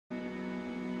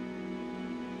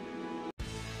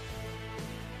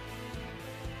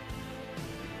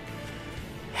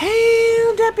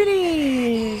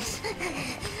deputies!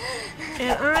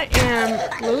 And I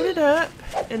am loaded up,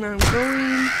 and I'm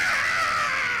going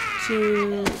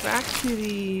back to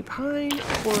the pine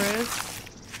forest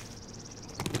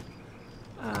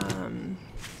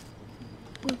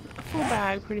with a full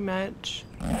bag, pretty much.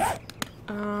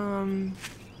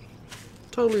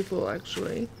 Totally full,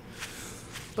 actually.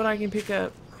 But I can pick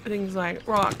up things like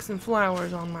rocks and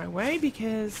flowers on my way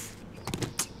because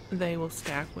they will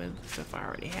stack with stuff I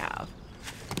already have.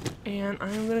 And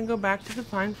I'm gonna go back to the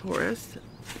pine forest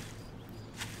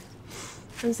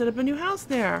and set up a new house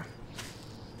there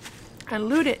and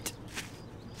loot it.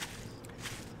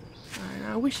 And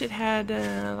I wish it had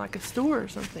like a store or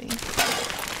something.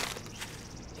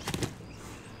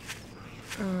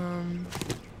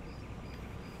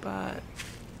 But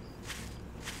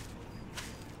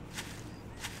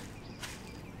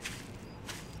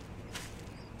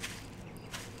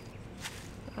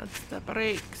that's the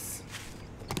brakes.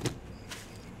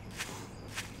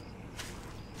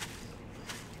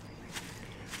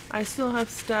 I still have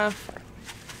stuff,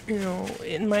 you know,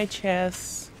 in my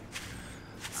chest,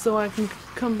 so I can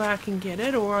come back and get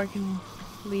it, or I can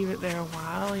leave it there a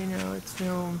while. You know, it's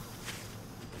no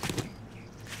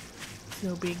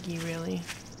biggie, really.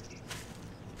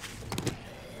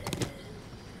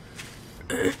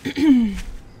 In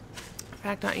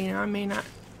fact, I may not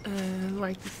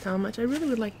like this town much. I really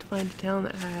would like to find a town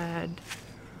that had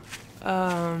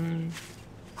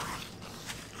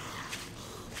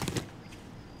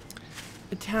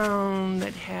a town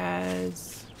that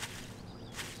has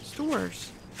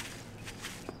stores.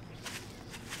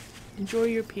 Enjoy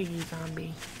your piggy,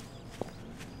 zombie.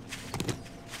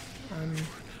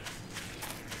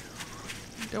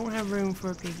 Don't have room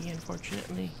for a piggy,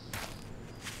 unfortunately.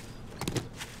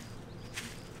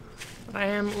 But I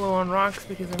am low on rocks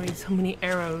because I made so many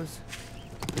arrows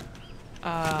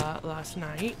last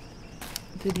night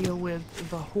to deal with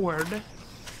the horde.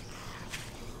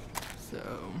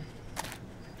 So,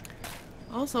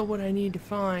 also what I need to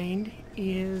find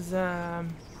is, it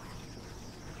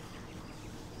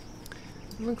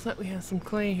looks like we have some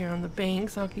clay here on the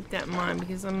banks. I'll keep that in mind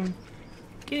because I'm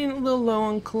getting a little low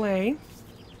on clay.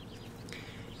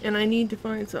 And I need to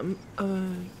find some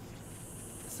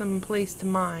place to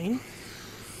mine.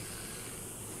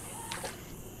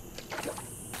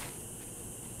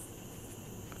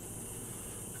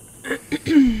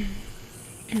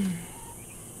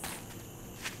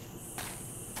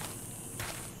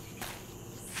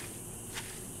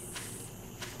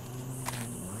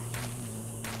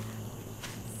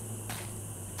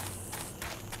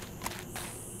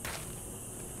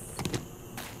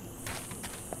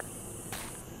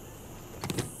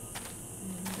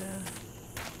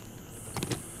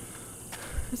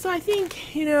 So I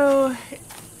think, you know,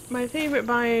 my favorite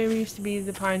biome used to be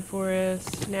the pine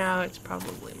forest. Now it's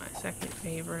probably my second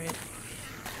favorite.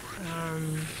 I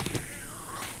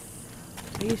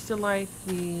used to like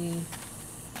the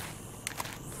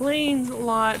plains a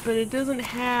lot, but it doesn't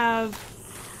have,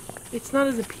 it's not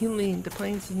as appealing. The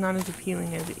plains is not as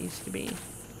appealing as it used to be.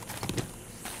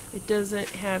 It doesn't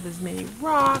have as many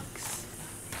rocks.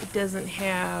 It doesn't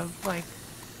have, like,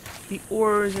 the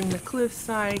ores in the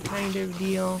cliffside kind of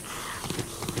deal.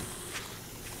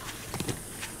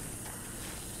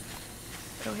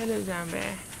 Oh, hello, zombie.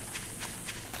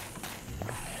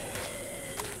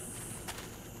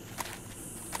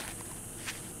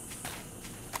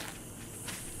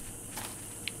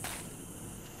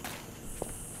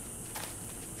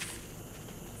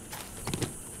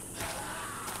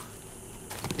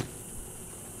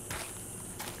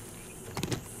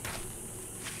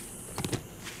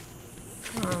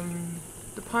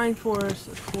 The pine forest,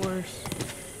 of course,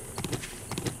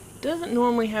 doesn't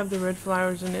normally have the red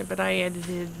flowers in it, but I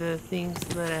edited the things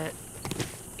that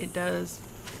it does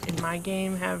in my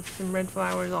game have some red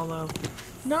flowers, although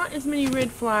not as many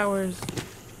red flowers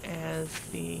as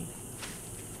the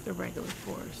regular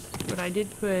forest. But I did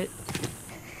put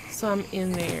some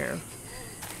in there.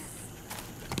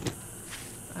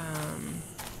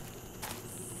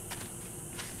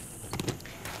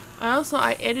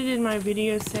 I edited my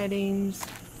video settings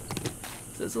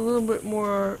so it's a little bit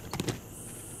more,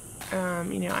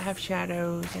 you know, I have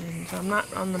shadows, and so I'm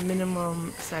not on the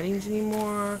minimum settings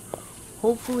anymore.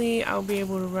 Hopefully I'll be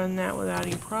able to run that without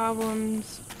any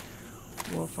problems.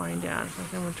 We'll find out. So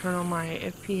I'm going to turn on my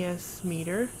FPS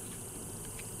meter.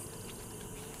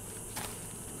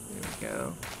 There we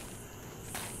go.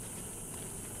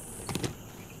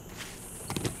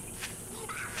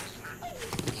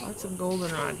 Lots of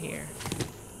goldenrod here.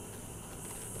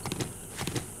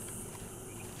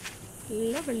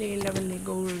 Lovely, lovely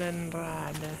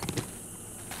goldenrod.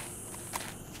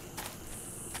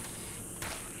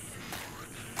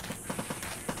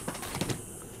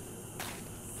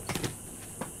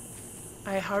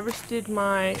 I harvested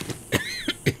my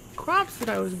crops that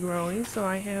I was growing, so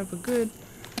I have a good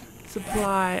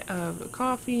supply of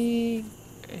coffee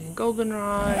and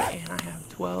goldenrod, and I have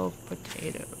 12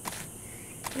 potatoes.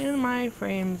 And my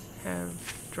frames have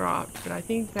dropped, but I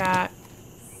think that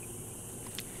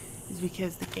is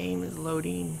because the game is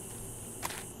loading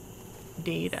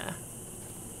data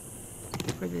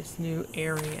for this new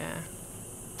area.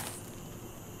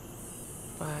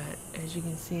 But as you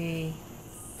can see,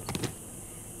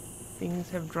 things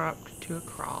have dropped to a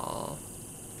crawl.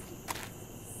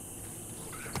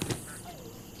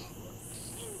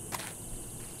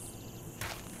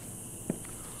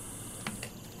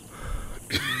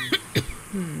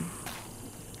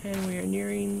 And we are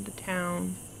nearing the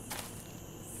town.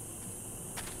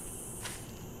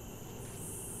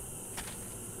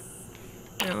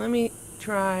 Now let me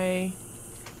try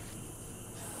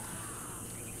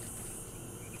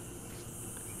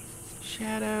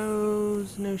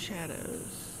shadows, no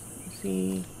shadows. Let's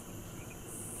see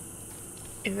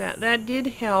if that did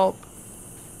help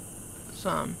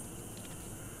some.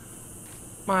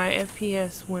 My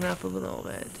FPS went up a little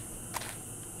bit.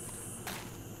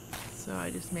 So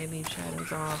I just may leave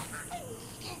shadows off.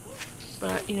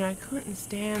 But, you know, I couldn't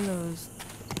stand those,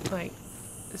 like,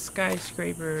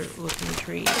 skyscraper looking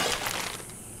trees.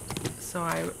 So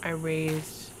I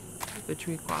raised the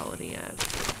tree quality up.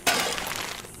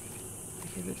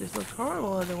 Because it just looks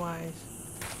horrible otherwise.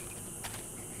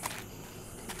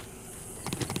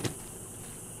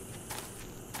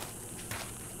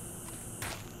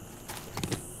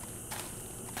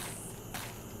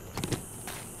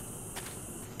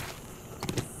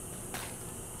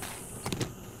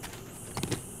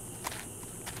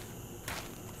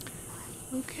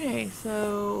 Okay,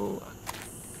 so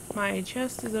my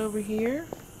chest is over here,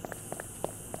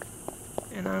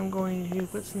 and I'm going to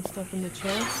put some stuff in the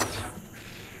chest.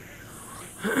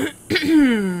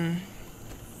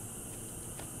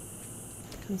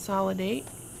 Consolidate.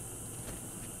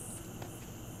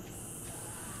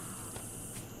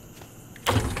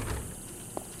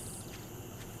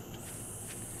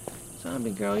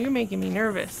 Zombie girl, you're making me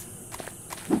nervous.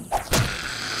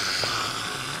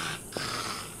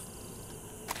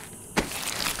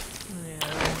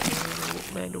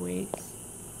 Lead weights.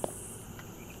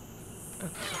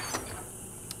 Okay.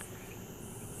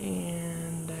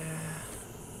 And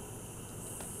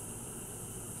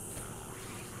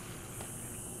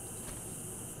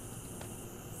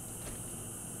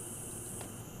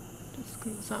just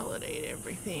consolidate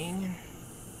everything.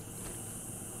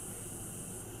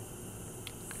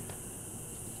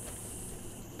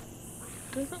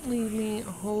 Doesn't leave me a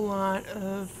whole lot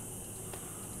of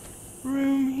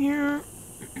room here.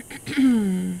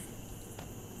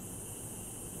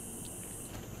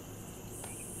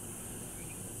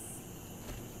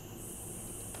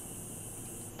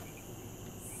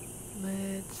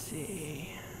 Let's see.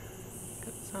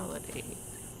 Consolidate.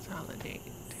 Consolidate.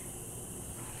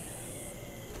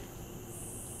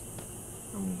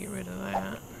 I'm gonna get rid of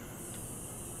that.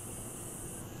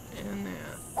 And that.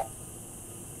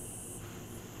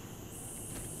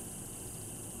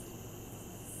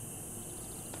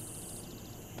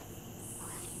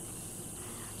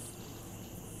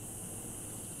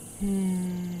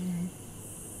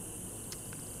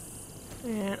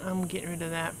 And I'm getting rid of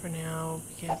that for now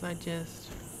because I just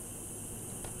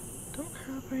don't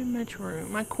have very much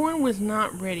room. My corn was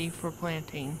not ready for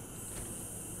planting,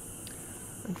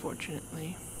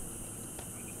 unfortunately.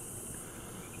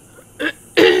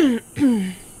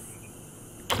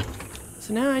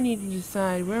 So now I need to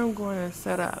decide where I'm going to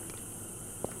set up.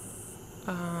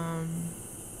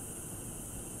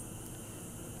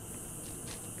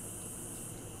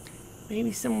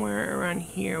 Maybe somewhere around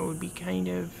here would be kind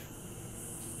of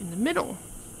in the middle.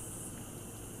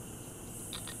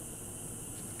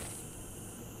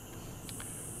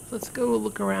 Let's go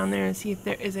look around there and see if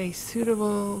there is a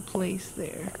suitable place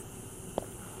there.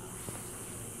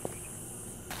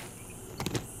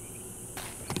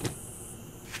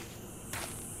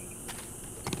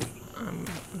 I'm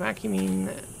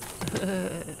vacuuming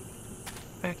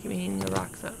the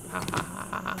rocks up. Ha ha ha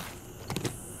ha.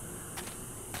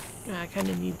 I kind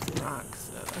of need some rocks,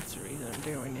 so that's the reason I'm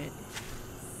doing it.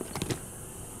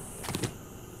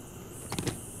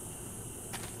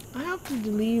 I have to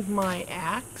leave my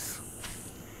axe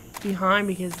behind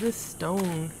because this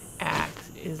stone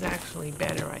axe is actually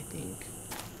better, I think,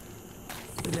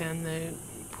 than the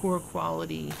poor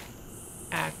quality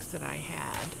axe that I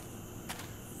had.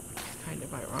 It's kind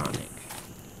of ironic.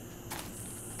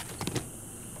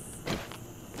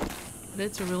 But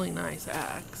it's a really nice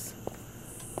axe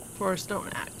for a stone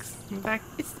axe. In fact,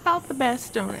 it's about the best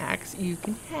stone axe you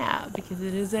can have because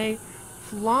it is a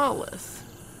flawless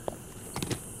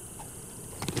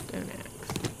stone axe.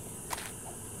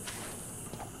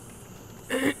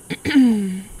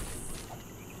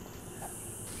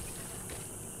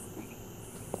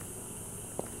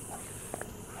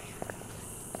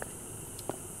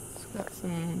 It's got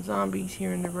some zombies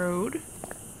here in the road.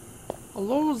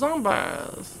 Hello,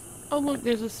 zombies! Oh, look,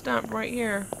 there's a stump right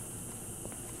here.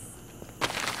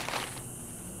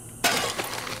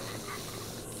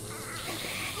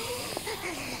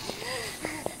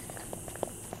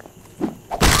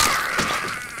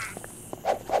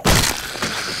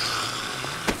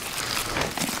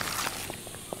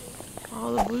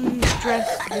 All the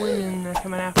blue-dressed women are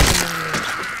coming after me.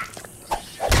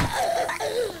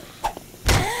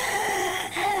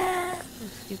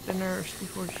 Let's get the nurse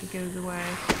before she goes away.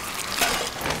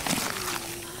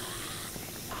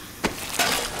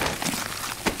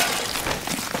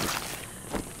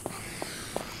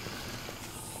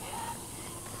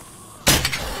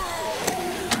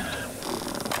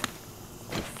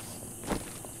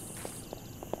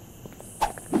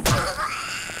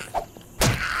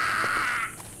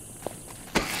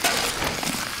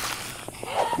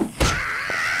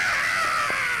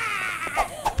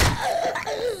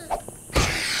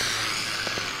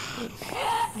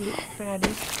 Fatty.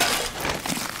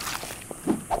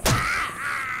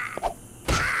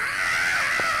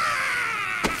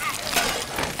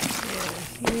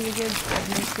 Yes, you need a good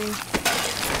pregnancy.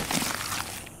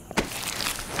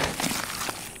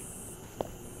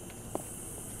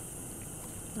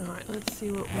 Alright, let's see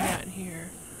what we got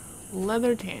here.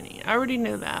 Leather tanning. I already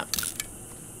know that.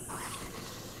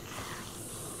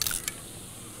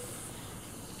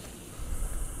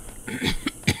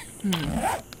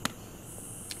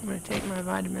 I'm going to take my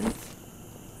vitamins.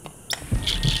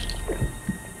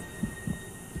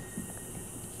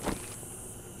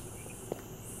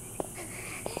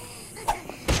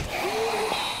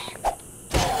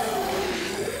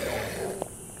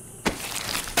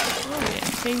 Oh yeah,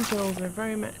 pain pills are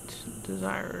very much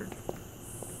desired.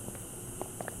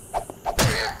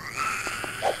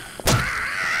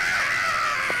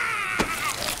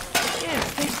 Yes,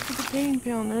 thanks for the pain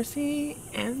pill, Nursey,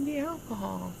 and the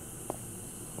alcohol.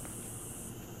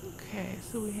 Okay,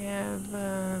 so we have,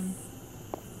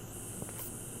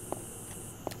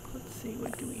 let's see,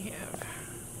 what do we have?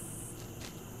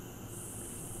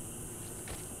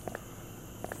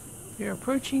 We are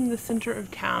approaching the center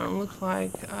of town. It looks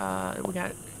like, we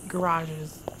got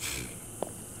garages.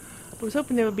 I was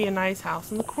hoping there would be a nice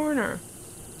house in the corner.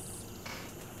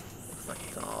 Looks like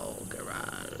it's all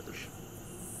garage.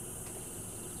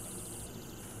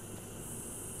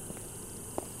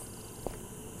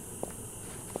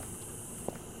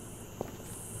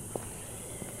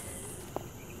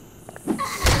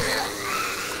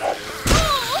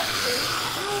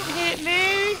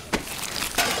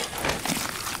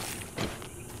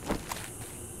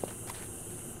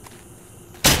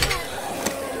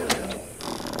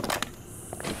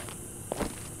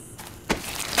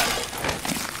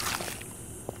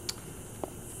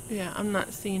 Yeah, I'm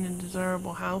not seeing a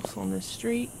desirable house on this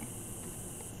street.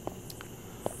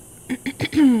 Take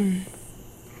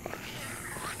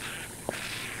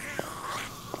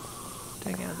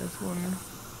out this one.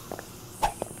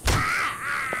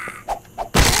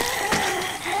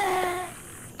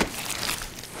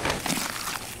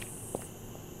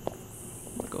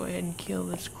 I'll go ahead and kill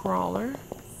this crawler.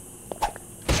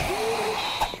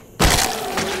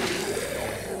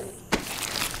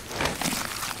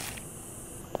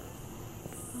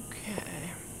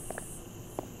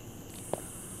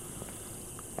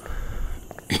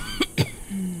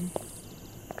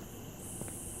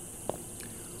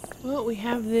 Well, we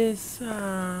have this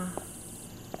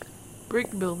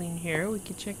brick building here. We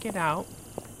could check it out.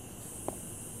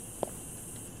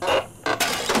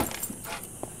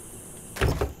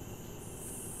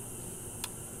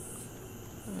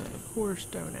 Core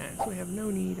stone axe. We have no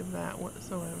need of that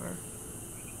whatsoever.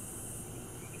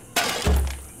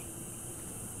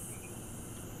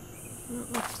 Well,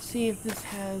 let's see if this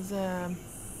has an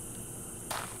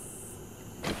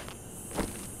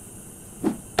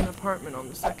apartment on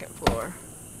the second floor.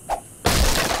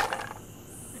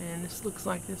 And this looks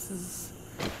like this is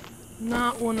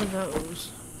not one of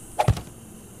those.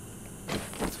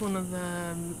 It's one of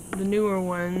the newer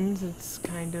ones. It's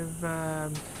kind of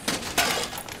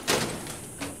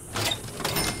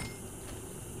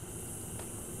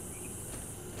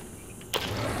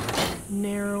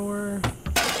narrower,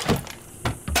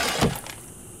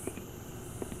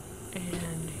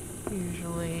 and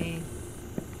usually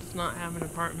does not have an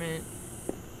apartment.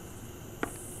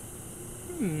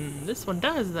 This one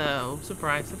does though.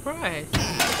 Surprise, surprise.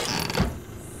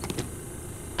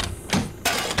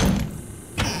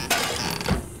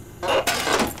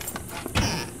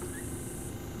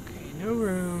 Okay, no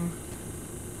room.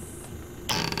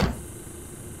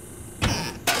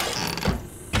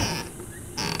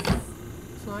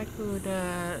 So I could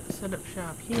set up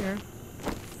shop here.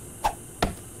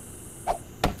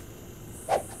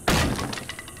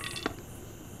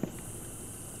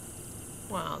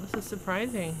 Wow, this is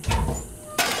surprising.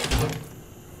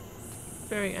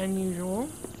 Very unusual.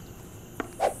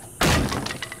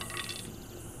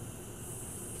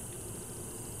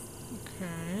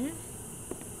 Okay.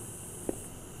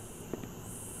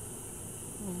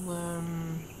 Well,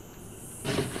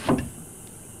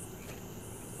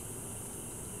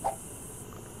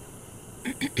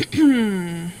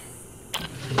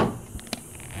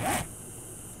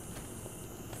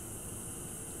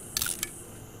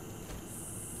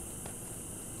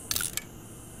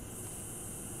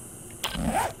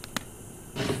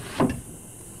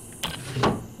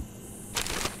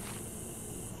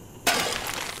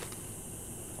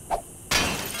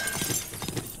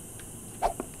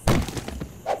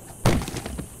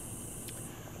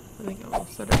 I think I will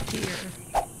set up here.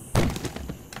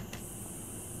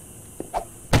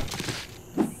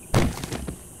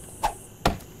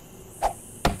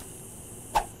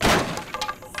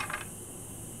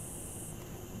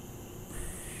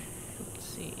 Let's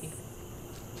see.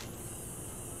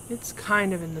 It's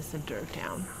kind of in the center of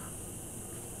town.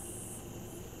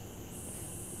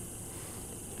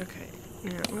 Okay,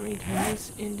 now let me turn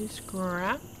this into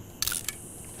scrap.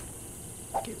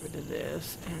 Get rid of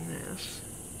this and this.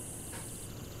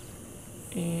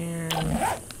 And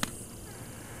I'm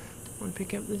gonna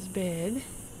pick up this bed.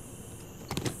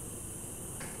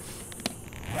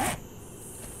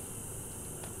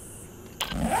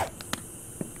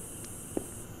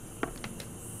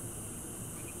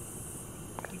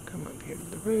 Come up here to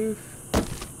the roof.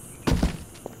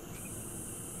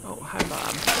 Oh, hi,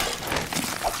 Bob.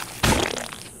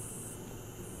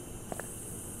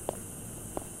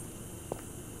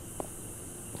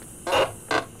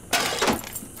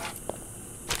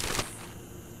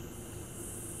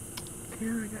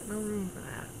 Here, I got no room for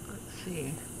that. Let's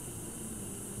see.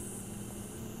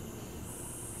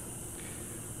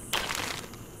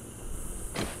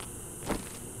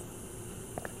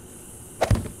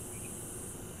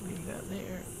 Leave that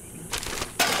there.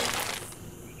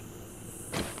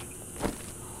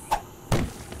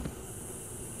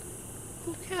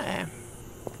 Okay.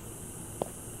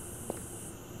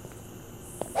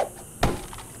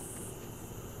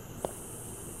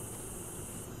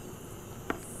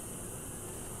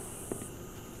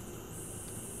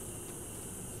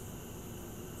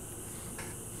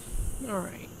 All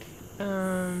right.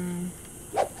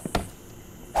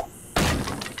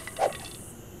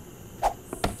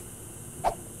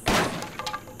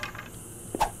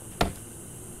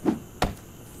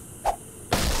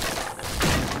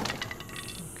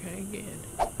 Okay, good.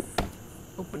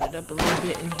 Open it up a little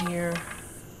bit in here.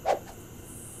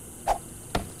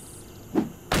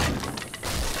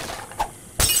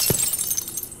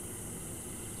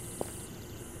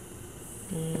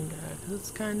 And, 'cause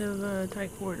it's kind of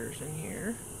tight quarters in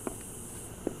here.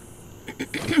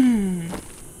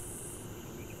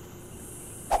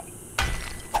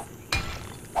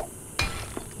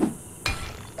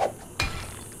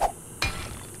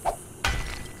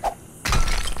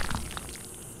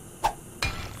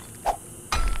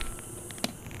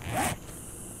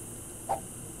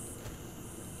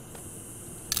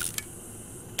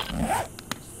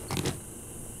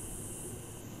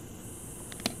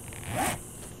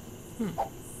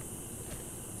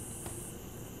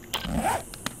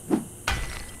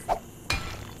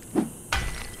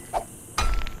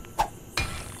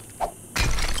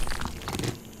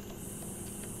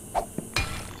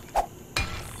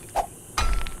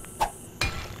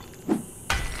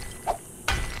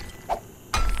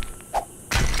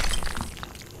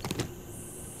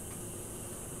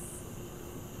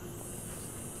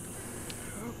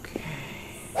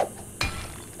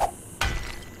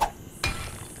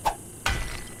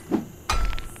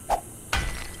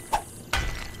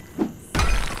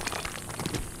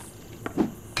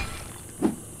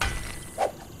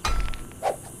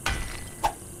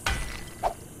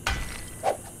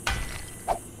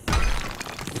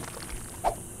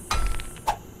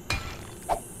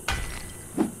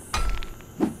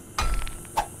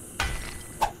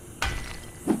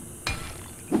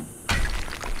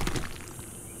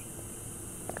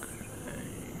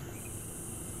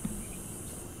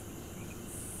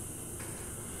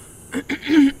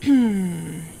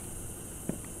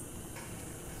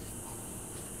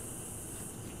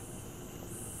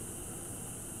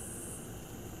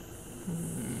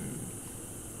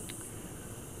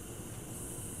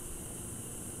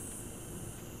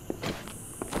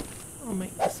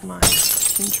 is my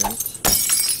entrance.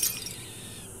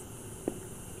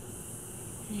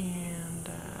 And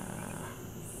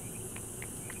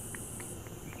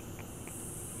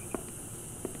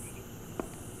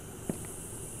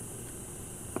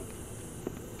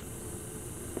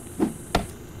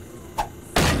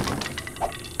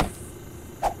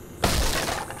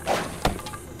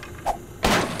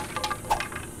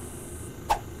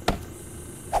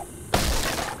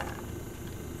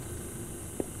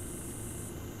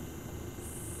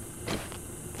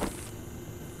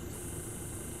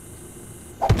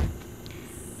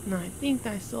no, I think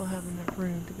I still have enough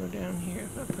room to go down here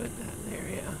if I put that there,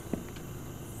 yeah.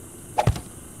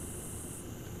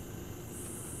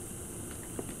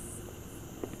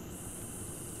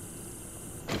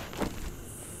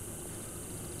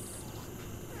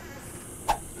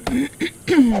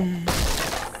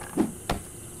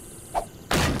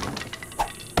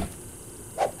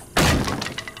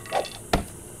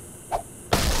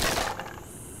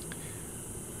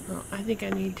 Well, I think I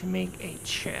need to make a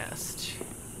chest.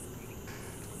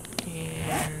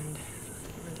 And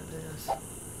get rid of this.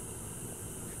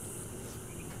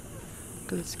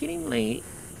 Because it's getting late.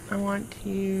 I want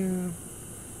to...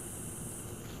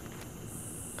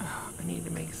 Oh, I need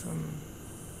to make some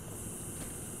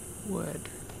wood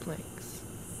planks.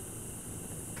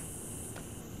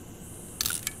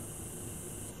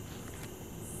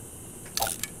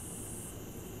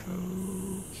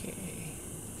 Okay.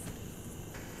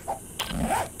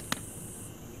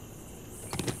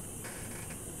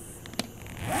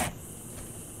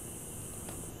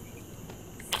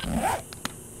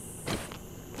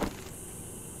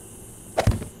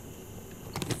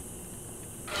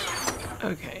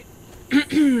 Okay.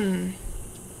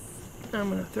 I'm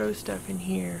gonna throw stuff in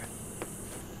here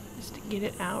just to get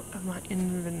it out of my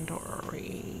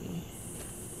inventory.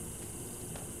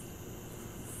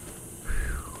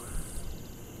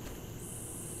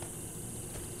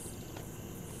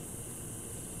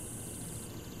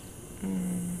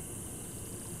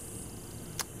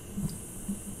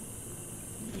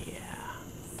 Yeah.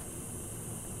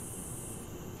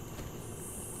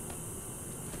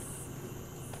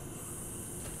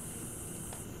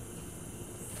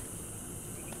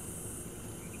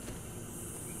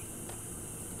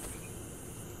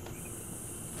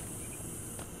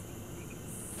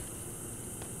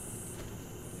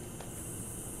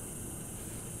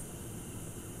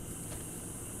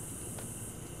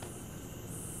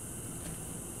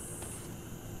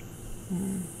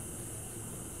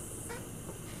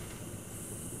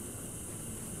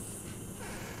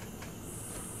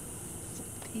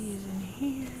 These in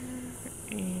here,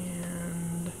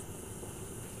 and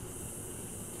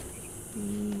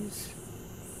these,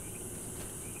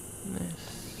 and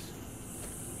this,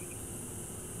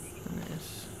 and this.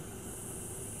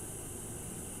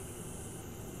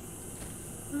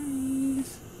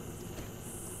 These.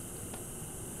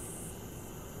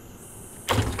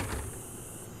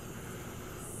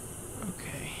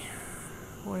 Okay,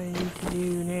 what I need to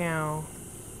do now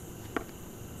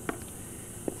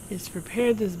is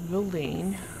prepare this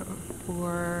building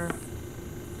for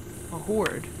a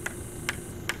horde.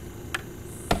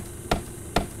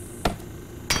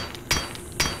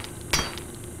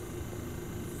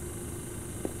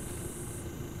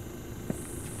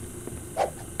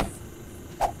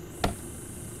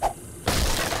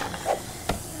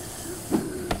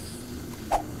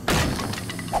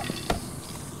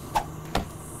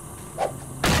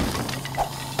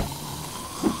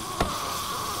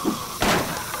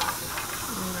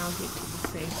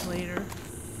 Later.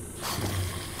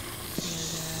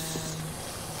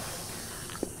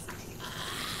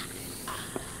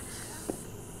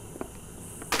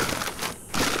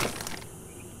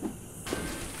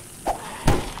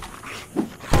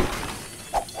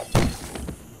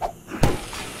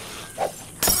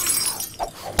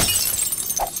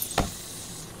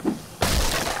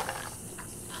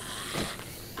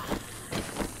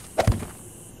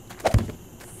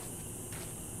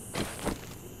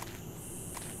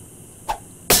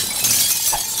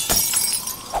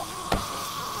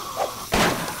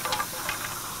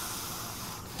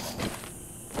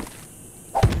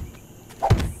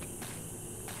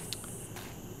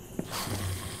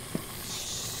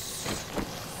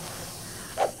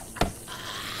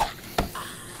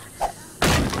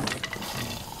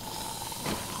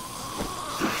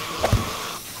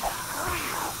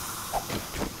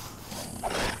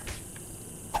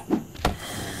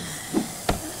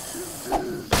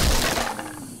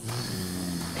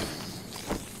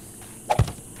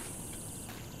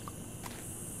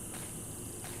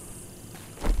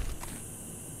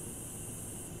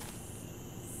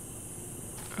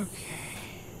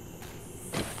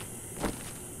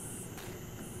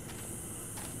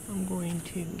 I'm going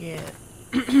to get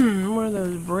one of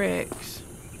those bricks.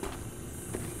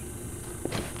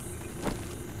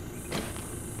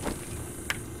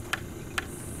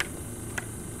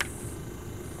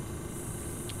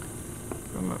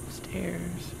 From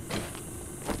upstairs.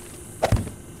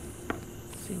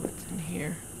 See what's in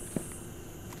here.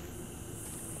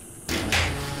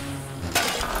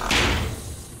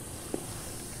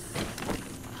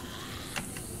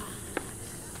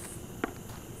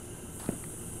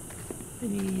 I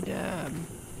need to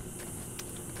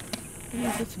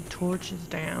put some torches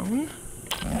down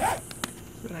so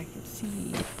that I can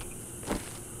see,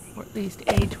 or at least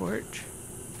a torch.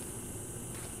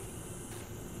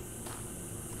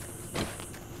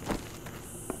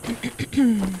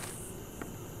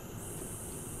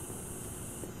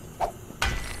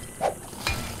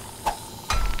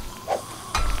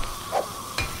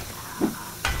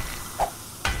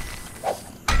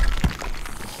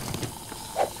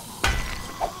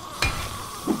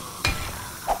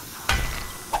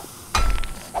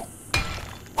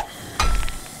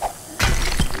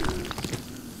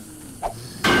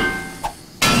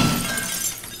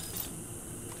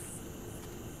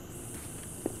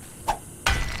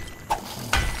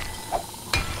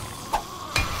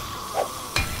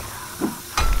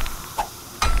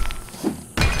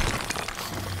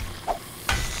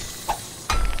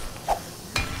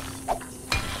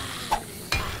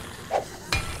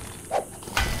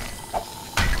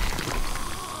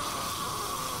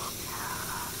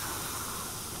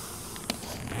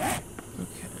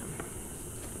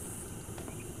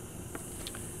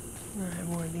 I have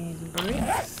more of these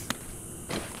bricks.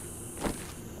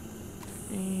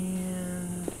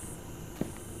 And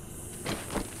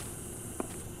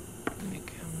let me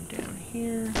come down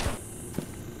here.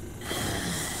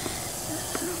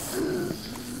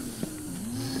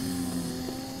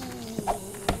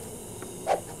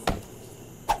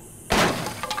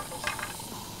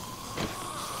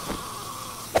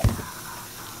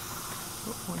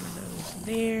 Put one of those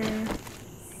there.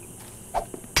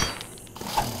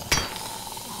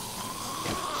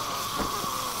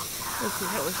 Let's see,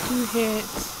 that was 2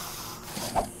 hits.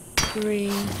 3,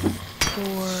 4,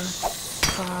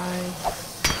 5,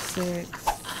 6,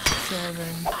 7,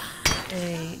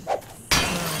 8,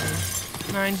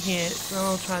 9. 9 hits. Now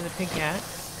I'll try the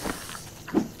pickaxe.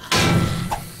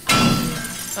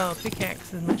 Oh,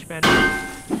 pickaxe is much better.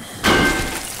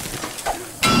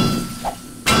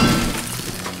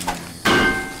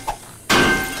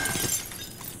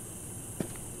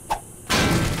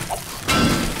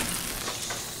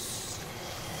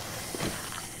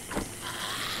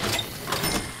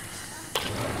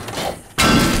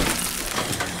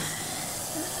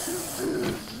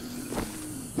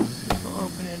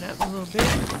 A little bit.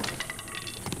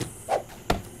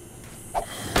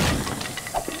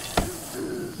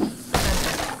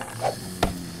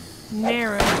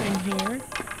 Narrow in here.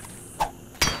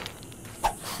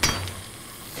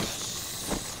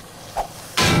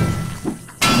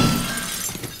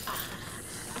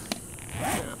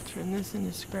 I'll turn this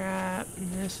into scrap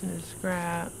and this into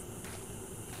scrap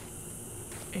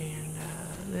and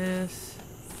this.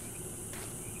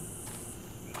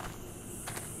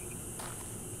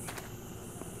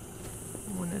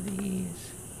 One of these.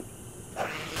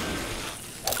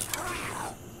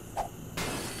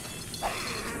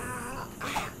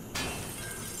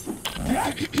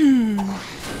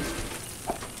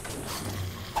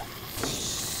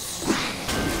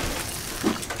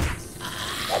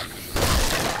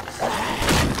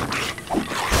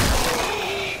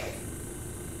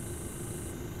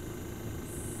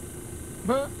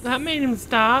 Well, that made him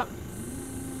stop.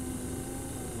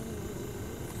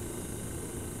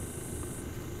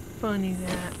 Funny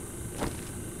that.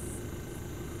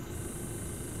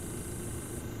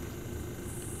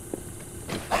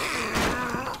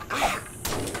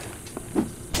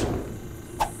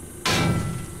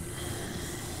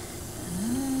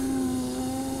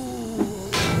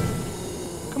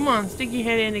 Come on, stick your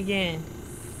head in again.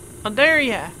 Oh, dare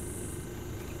ya?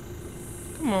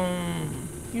 Come on,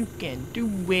 you can do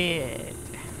it.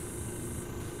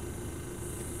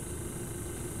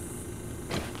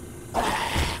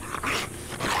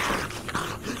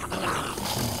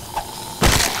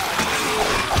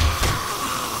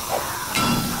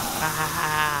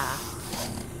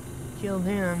 Killed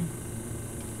him.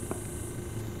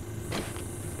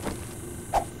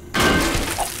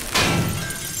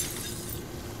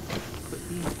 Put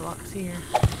these blocks here.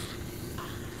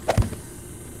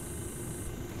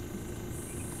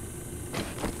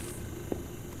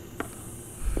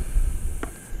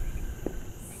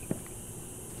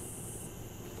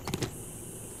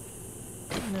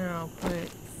 Now I'll put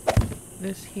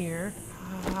this here.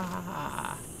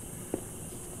 Ah,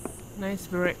 nice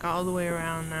brick all the way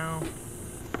around now.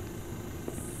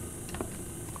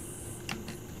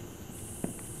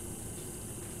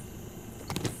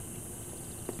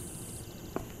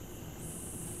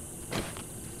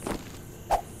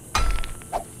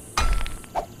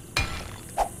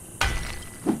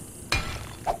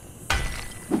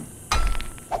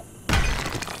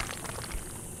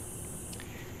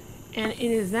 And it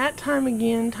is that time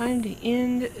again, time to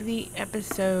end the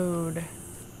episode.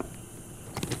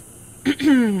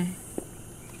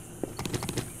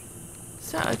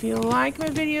 So if you like my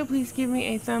video, please give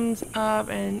me a thumbs up,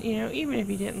 and you know, even if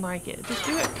you didn't like it, just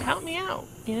do it, help me out,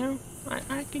 you know,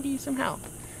 I could use some help.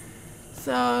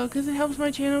 So, because it helps my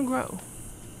channel grow.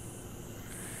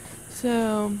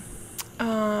 So,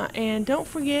 and don't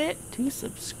forget to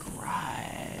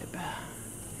subscribe.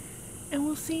 And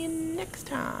we'll see you next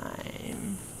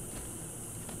time.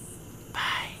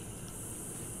 Bye.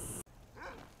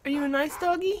 Are you a nice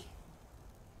doggy?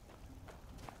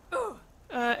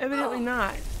 Evidently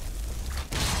not.